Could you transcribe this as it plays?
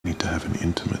have an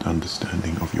intimate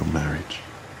understanding of your marriage,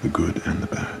 the good and the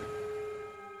bad.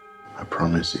 I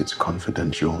promise it's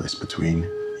confidential. It's between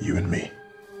you and me.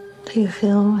 Do you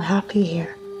feel happy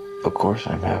here? Of course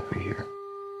I'm happy here.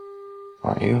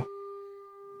 Aren't you?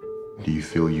 Do you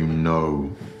feel you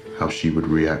know how she would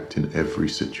react in every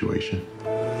situation?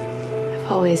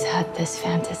 I've always had this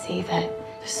fantasy that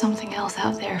there's something else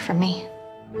out there for me.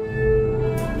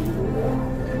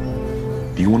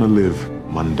 Do you want to live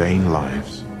mundane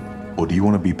lives, or do you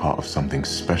want to be part of something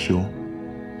special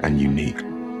and unique?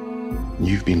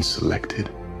 You've been selected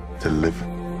to live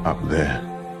up there.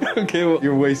 Okay, well,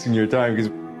 you're wasting your time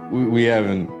because we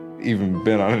haven't even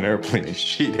been on an airplane and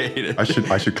she dated. I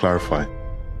should clarify.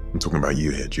 I'm talking about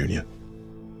you here, Junior.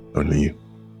 Only you.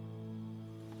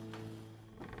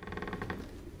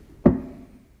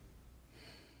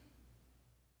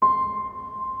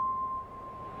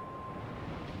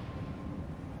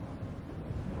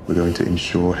 We're going to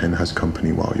ensure Hen has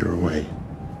company while you're away.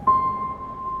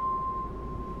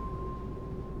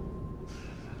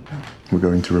 We're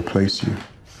going to replace you.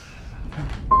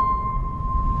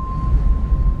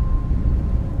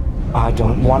 I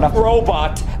don't want a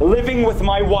robot living with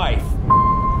my wife.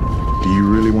 Do you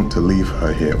really want to leave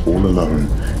her here all alone,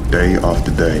 day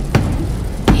after day?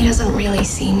 He doesn't really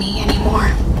see me anymore.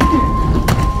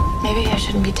 Maybe I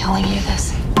shouldn't be telling you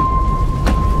this.